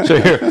deep. So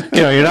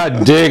you're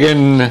not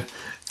digging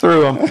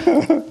through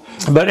them.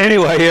 But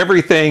anyway,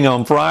 everything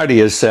on Friday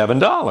is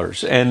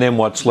 $7, and then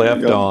what's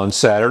left on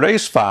Saturday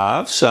is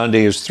 $5,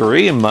 Sunday is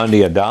 $3, and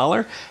Monday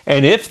 $1.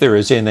 And if there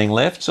is anything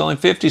left, it's only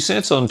 50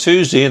 cents on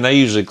Tuesday, and they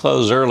usually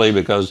close early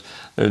because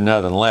there's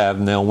nothing left.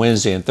 And then on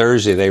Wednesday and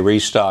Thursday they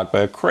restock.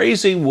 But a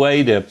crazy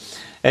way to,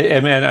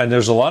 and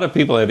there's a lot of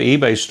people that have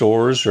eBay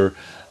stores or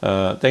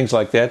things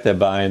like that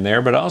buy in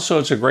there, but also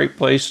it's a great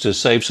place to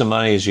save some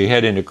money as you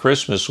head into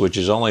Christmas, which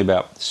is only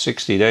about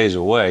 60 days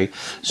away.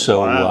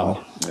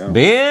 So,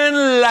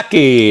 Been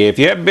Lucky. If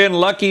you haven't been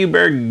lucky, you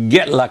better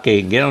get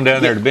lucky. Get on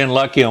down there to Been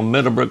Lucky on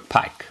Middlebrook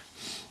Pike.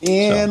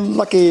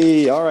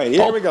 Lucky. All right,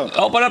 here we go.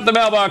 Open up the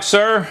mailbox,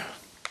 sir.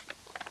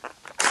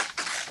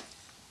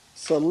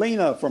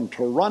 Selena from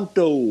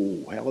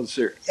Toronto. Has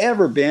there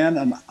ever been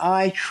an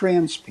eye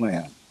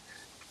transplant?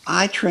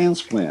 Eye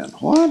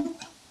transplant. What?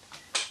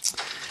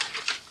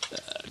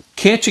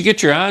 Can't you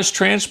get your eyes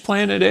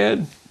transplanted,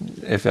 Ed?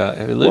 If you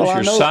lose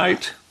your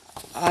sight?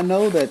 I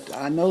know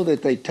that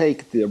they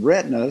take the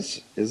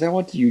retinas. Is that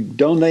what you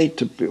donate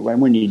to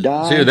when you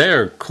die? It's either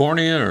there,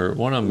 cornea, or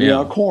one of them.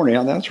 Yeah,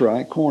 cornea. That's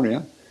right,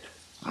 cornea.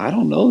 I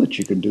don't know that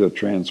you can do a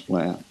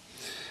transplant.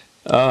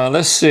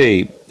 Let's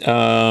see.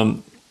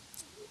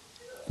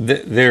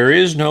 There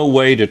is no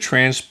way to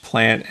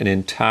transplant an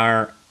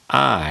entire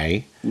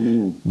eye,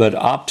 but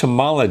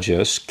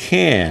ophthalmologists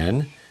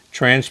can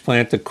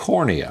transplant the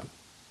cornea.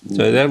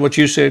 So is that what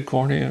you said,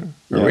 cornea?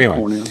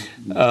 Cornea.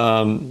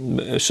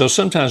 So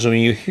sometimes when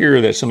you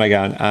hear that somebody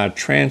got an eye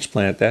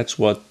transplant, that's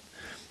what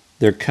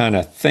they're kind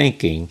of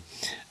thinking.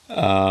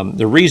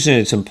 The reason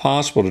it's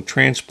impossible to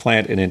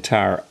transplant an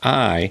entire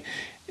eye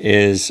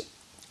is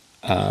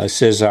it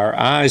says our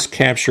eyes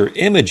capture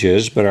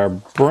images, but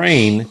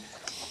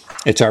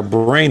it's our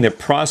brain that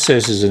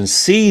processes and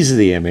sees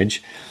the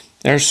image.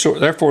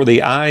 Therefore,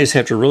 the eyes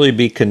have to really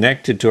be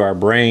connected to our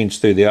brains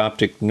through the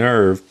optic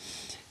nerve.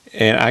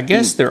 And I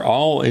guess they're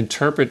all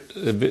interpret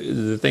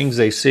the things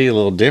they see a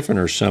little different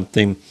or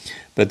something.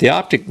 But the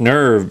optic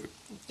nerve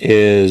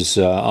is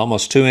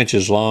almost 2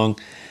 inches long,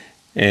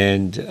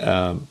 and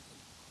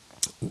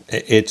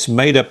it's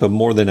made up of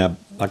more than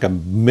like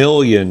 1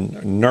 million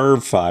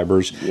nerve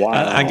fibers. Wow.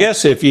 I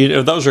guess if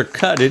those are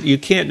cut, you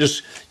can't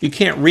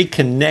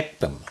reconnect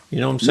them. You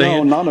know what I'm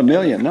saying? No, not 1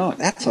 million. No,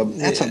 that's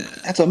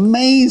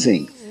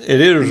amazing.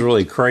 It is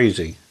really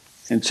crazy.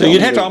 And So tell you'd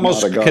me have to there's not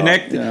almost a God.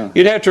 connect. Yeah.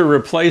 You'd have to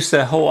replace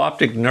that whole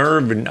optic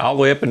nerve and all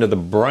the way up into the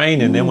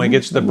brain, and then when it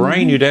gets to the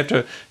brain, you'd have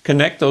to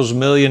connect those 1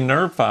 million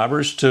nerve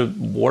fibers to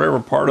whatever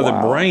part of the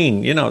Wow.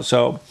 brain.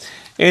 So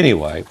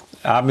anyway,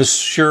 I'm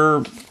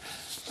sure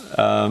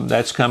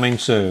that's coming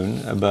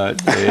soon,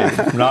 but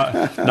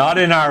not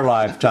in our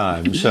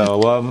lifetime.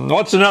 So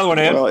what's another one,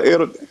 Ed? Well,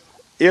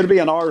 it'll be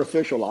an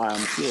artificial eye,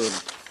 I'm sure.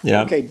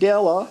 Yeah. Okay,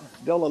 Della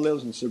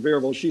lives in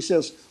Sevierville. She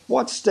says,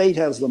 "What state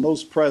has the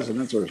most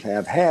presidents, or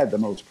have had the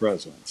most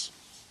presidents?"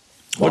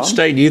 What Bob?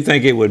 state do you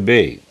think it would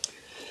be?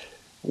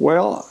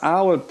 Well,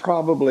 I would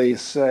probably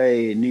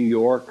say New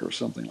York or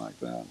something like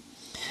that.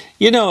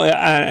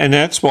 And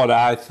that's what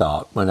I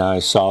thought when I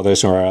saw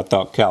this, or I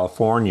thought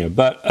California.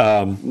 But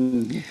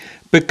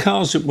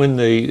because when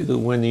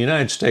the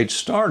United States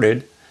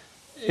started,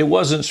 it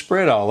wasn't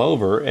spread all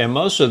over, and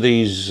most of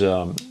these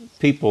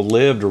people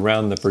lived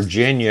around the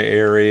Virginia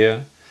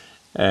area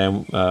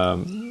and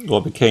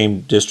what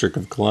became District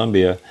of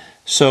Columbia.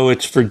 So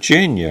it's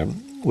Virginia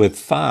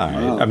with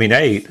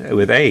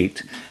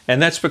eight,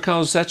 and that's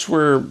because that's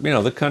where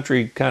the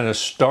country kind of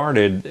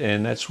started,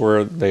 and that's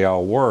where they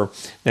all were.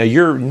 Now,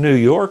 New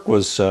York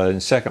was in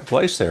second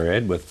place there,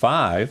 Ed, with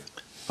 5.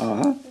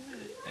 Uh-huh.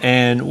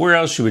 And where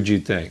else would you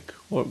think?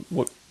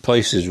 What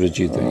places would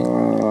you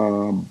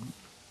think?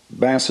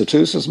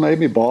 Massachusetts,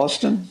 maybe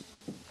Boston.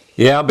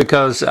 Yeah,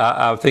 because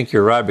I think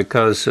you're right,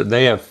 because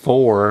they have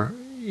 4.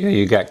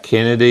 You got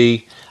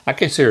Kennedy. I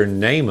can't say or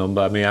name them,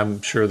 but I mean,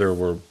 I'm sure there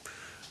were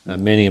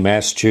many in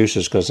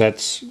Massachusetts, because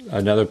that's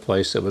another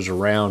place that was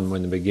around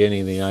when the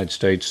beginning of the United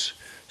States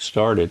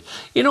started.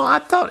 I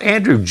thought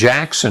Andrew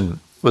Jackson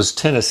was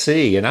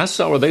Tennessee, and I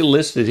saw where they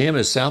listed him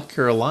as South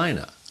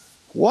Carolina.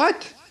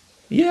 What?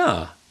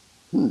 Yeah.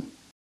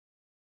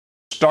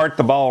 Start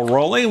the ball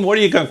rolling. What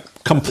are you going to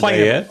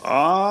complain at?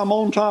 I'm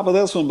on top of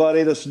this one,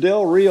 buddy. This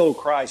Del Rio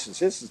crisis.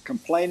 This is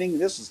complaining.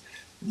 This is,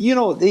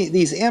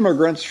 these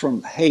immigrants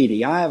from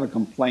Haiti. I have a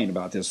complaint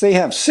about this. They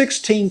have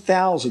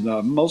 16,000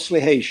 of them, mostly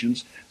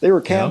Haitians. They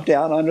were camped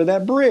out under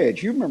that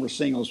bridge. You remember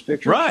seeing those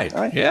pictures, right?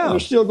 Yeah, and they're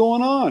still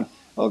going on.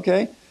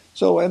 Okay,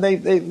 so and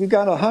we've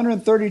got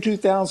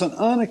 132,000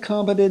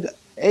 unaccompanied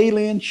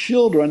alien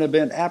children have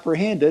been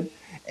apprehended,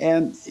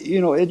 and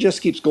it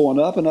just keeps going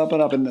up and up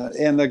and up,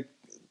 and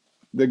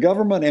the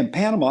government in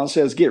Panama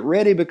says, get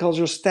ready because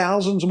there's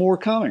thousands more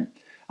coming.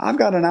 I've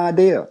got an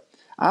idea.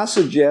 I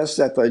suggest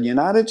that the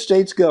United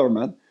States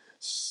government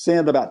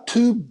send about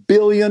 $2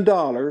 billion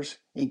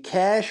in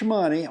cash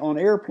money on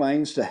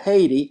airplanes to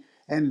Haiti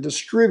and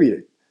distribute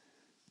it.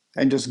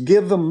 And just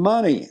give them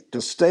money to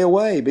stay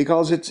away,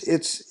 because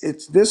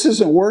this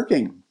isn't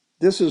working.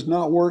 This is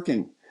not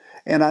working.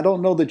 And I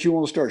don't know that you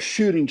want to start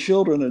shooting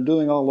children and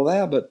doing all of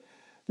that, but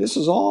this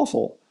is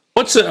awful.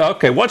 What's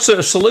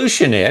the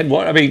solution, Ed?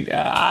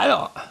 I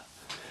don't.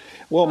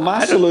 Well,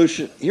 my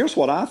solution, here's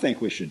what I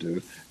think we should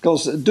do,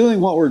 because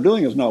doing what we're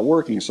doing is not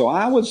working. So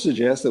I would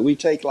suggest that we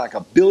take like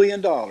 $1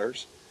 billion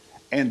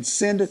and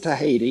send it to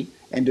Haiti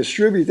and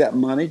distribute that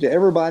money to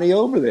everybody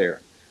over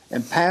there,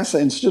 and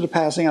instead of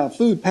passing out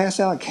food, pass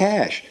out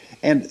cash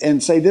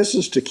and say, this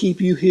is to keep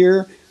you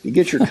here, to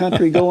get your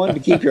country going, to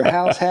keep your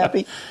house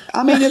happy.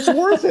 I mean, it's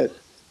worth it.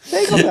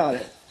 Think about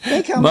it.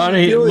 Think how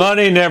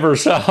money never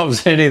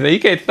solves anything.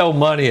 You can't throw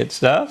money at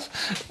stuff.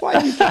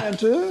 Why, you can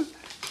too.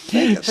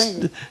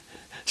 Think.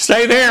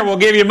 Stay there, we'll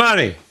give you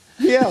money.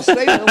 Yeah,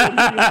 stay there.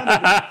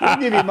 We'll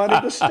give you money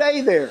to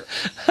stay there.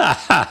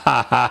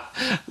 I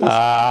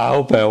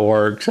hope that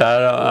works.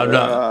 I don't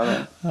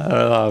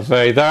know,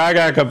 Faith. I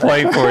got a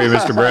complaint for you,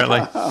 Mr.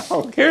 Brantley.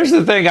 Okay. Here's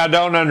the thing I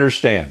don't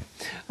understand.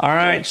 All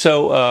right,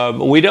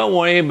 so we don't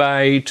want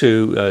anybody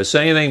to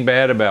say anything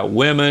bad about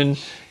women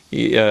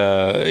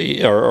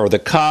or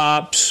the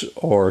cops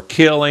or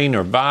killing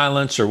or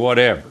violence or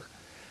whatever.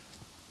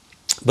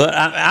 But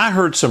I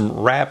heard some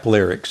rap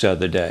lyrics the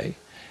other day,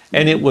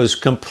 and it was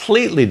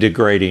completely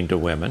degrading to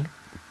women.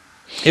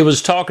 It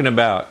was talking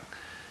about,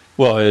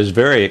 well, it was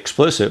very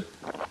explicit,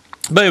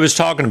 but it was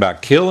talking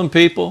about killing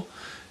people.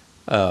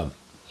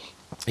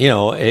 He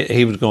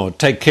was going to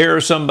take care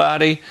of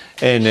somebody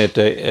and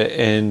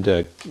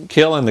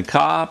killing the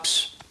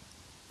cops.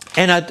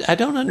 And I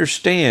don't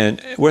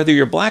understand whether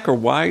you're black or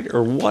white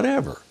or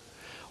whatever.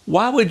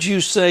 Why would you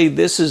say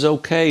this is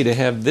okay to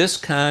have this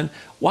kind?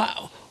 Why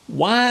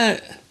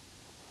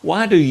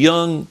do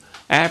young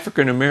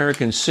African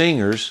American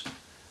singers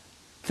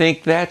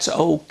think that's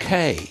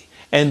okay?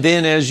 And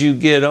then as you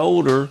get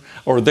older,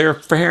 or their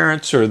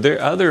parents or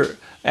their other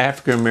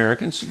African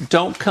Americans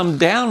don't come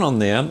down on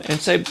them and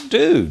say,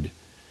 dude,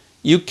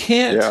 you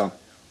can't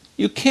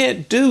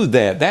do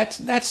that.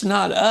 That's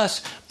not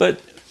us. But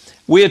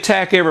we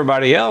attack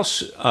everybody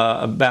else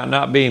about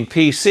not being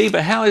PC,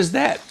 but how is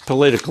that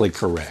politically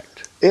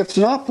correct? It's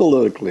not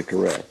politically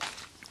correct.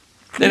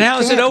 Then how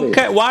is it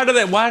okay? Why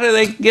do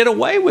they get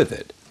away with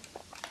it?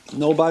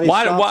 Nobody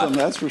stops them,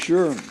 that's for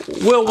sure.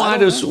 Well, why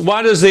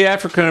does the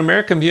African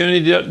American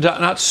community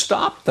not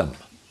stop them?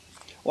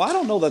 Well, I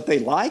don't know that they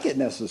like it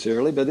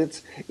necessarily, but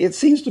it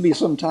seems to be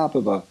some type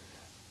of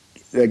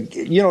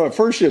at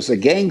first it's a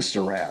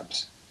gangster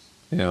raps,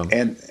 Yeah.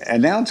 and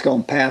now it's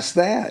gone past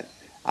that.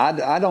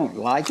 I don't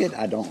like it.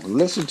 I don't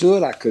listen to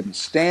it. I couldn't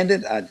stand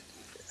it. I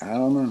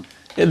don't know.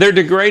 They're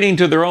degrading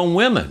to their own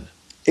women.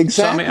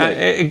 Exactly. So,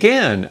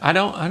 I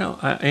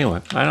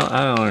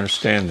don't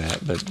understand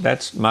that, but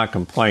that's my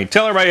complaint.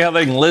 Tell everybody how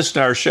they can listen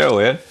to our show,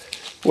 Ed.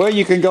 Well,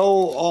 you can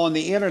go on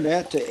the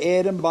internet to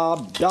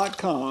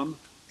EdandBob.com,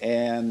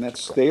 and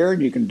that's there.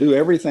 You can do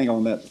everything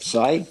on that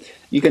site.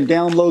 You can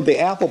download the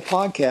Apple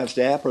Podcast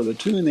app or the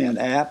TuneIn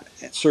app,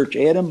 and search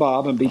Ed and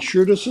Bob, and be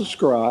sure to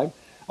subscribe.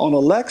 On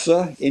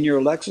Alexa, in your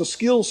Alexa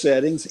skill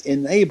settings,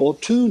 enable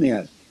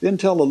TuneIn. Then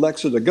tell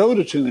Alexa to go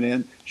to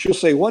TuneIn. She'll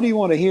say, "What do you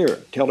want to hear?"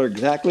 Tell her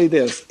exactly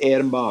this,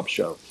 Ed and Bob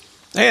Show.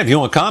 Hey, if you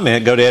want to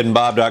comment, go to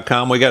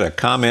edandbob.com. We got a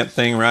comment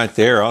thing right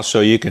there.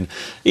 Also, you can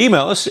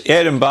email us,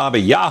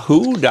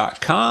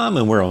 edandbob@yahoo.com,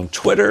 and we're on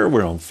Twitter,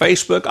 we're on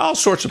Facebook, all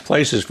sorts of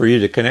places for you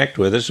to connect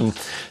with us. And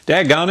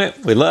daggone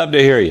it, we'd love to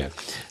hear you.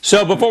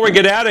 So before we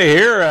get out of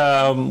here,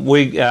 I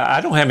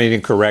don't have any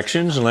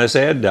corrections unless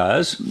Ed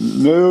does.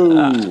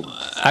 No.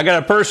 I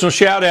got a personal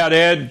shout out,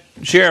 Ed.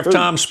 Sheriff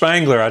Tom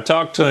Spangler. I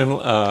talked to him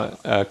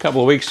a couple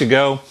of weeks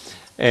ago.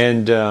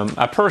 And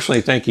I personally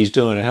think he's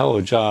doing a hell of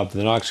a job for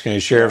the Knox County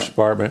Sheriff's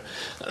Department.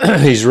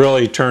 He's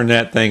really turned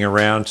that thing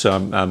around, so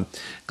I'm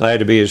glad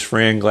to be his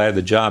friend, glad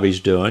the job he's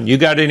doing. You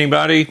got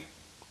anybody?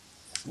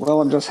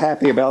 Well, I'm just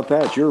happy about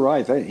that. You're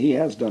right. He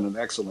has done an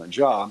excellent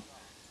job.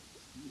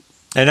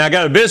 And I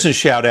got a business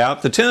shout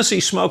out. The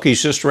Tennessee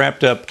Smokies just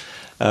wrapped up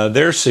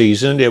their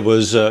season. It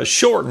was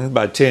shortened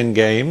by 10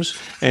 games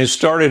and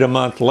started a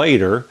month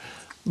later.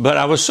 But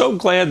I was so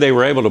glad they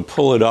were able to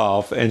pull it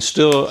off and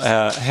still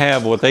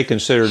have what they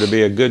consider to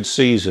be a good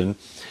season,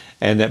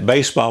 and that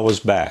baseball was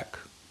back.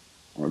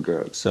 Well,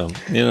 good. So,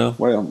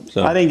 Well,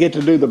 I didn't get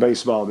to do the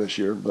baseball this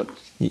year, but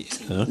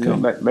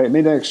okay.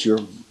 Maybe next year.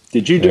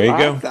 Did you do? There you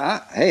go.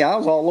 Hey, I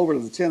was all over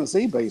the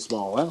Tennessee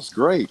baseball. That was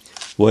great.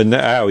 Wasn't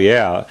that? Oh,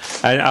 yeah.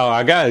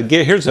 I got to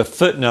get. Here's a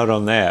footnote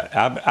on that.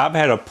 I've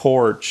had a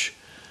porch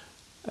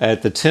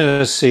at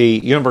the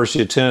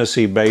University of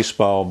Tennessee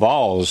baseball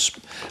Vols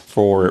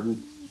for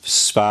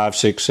 5,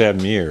 6,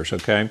 7 years,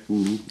 okay?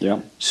 Mm-hmm.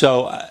 Yeah.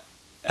 So,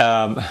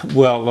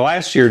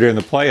 last year during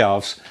the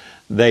playoffs,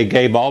 they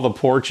gave all the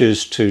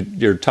porches to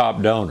your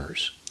top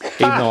donors,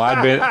 even though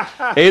I'd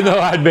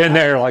been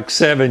there like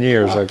 7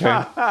 years,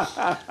 okay?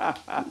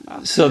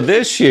 So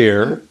this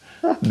year,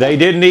 they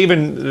didn't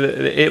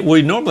even,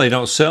 we normally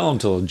don't sell them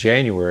until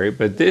January,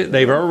 but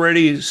they've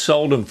already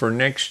sold them for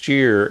next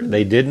year.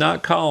 They did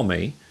not call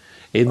me.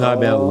 Even though I've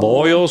been a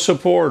loyal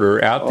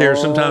supporter out there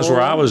sometimes where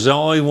I was the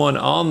only one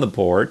on the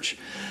porch.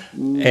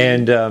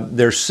 And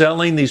they're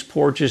selling these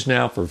porches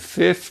now for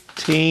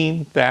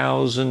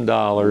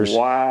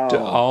 $15,000 to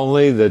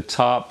only the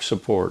top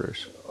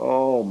supporters.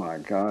 Oh, my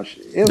gosh.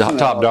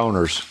 Top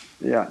donors.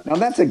 Yeah. Now,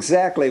 that's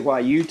exactly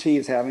why UT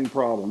is having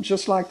problems,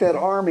 just like that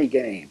Army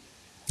game.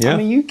 Yeah. I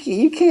mean, you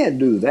can't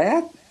do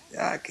that.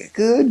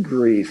 Good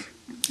grief.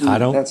 I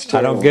don't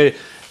get it.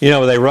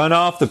 They run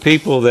off the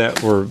people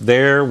that were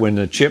there when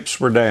the chips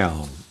were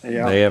down.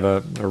 Yeah. They have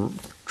a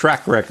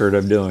track record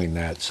of doing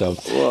that. So,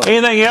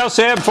 anything else,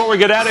 Ed, before we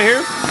get out of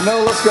here?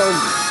 No, let's go. All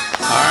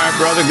right,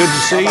 brother. Good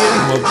to see you.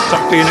 And we'll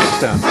talk to you next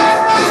time.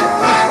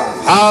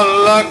 How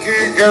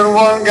lucky can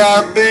one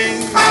guy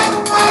be?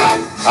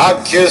 I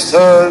kissed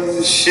her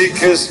and she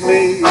kissed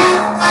me.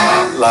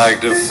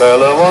 Like the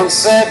fella once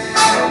said,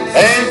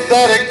 ain't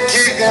that a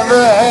kick in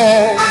the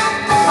head?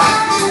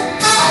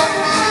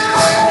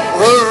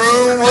 The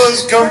room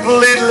was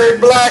completely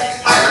black.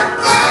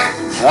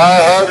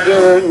 I hugged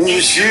her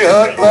and she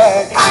hugged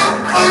back.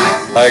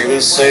 Like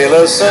the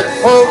sailor said,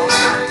 quote,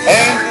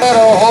 ain't that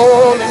a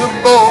hole in the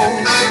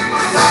boat?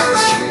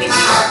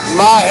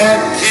 My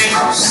head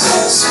keeps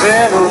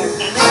spinning.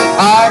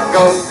 I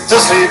go to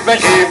sleep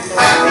and keep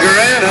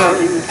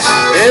grinning.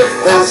 If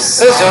this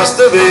is just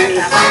the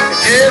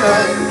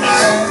beginning,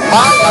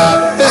 my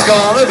life is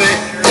gonna be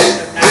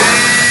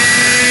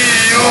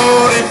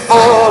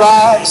beautiful,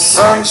 like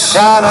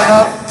sunshine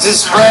enough to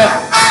spread.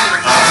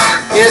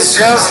 It's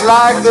just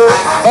like the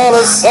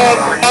fella said,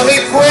 I'll be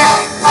quick,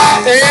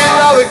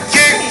 another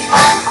kick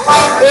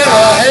in the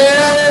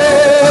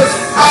head.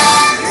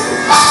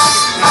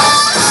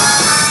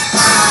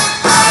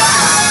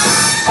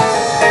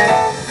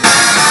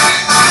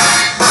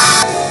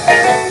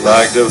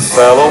 Like the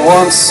fella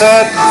once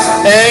said,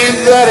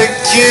 ain't that a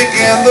kick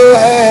in the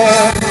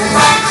head?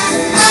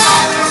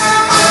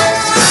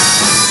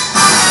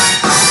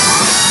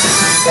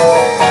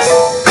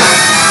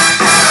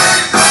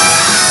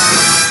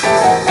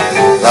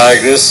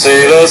 Like the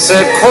sailor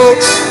said,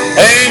 quote,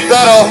 ain't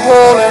that a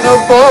hole in a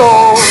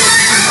boat?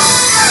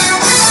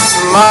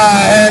 My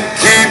head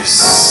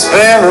keeps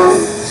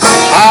spinning.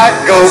 I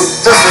go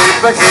to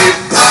sleep and keep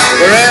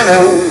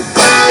grinning.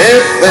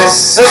 If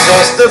this is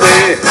just the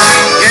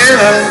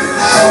beginning,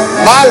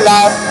 my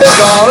life is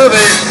gonna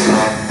be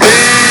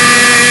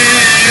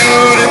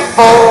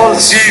beautiful.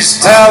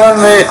 She's telling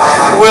me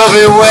we'll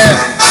be wet.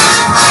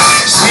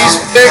 She's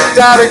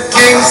picked out a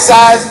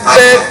king-size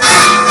bed.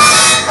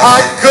 I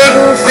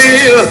couldn't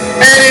feel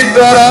any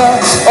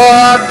better or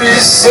I'd be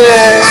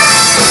sick.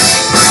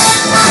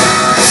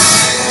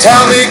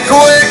 Tell me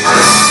quick,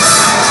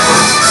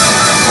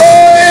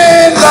 oh,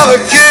 ain't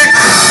another kid.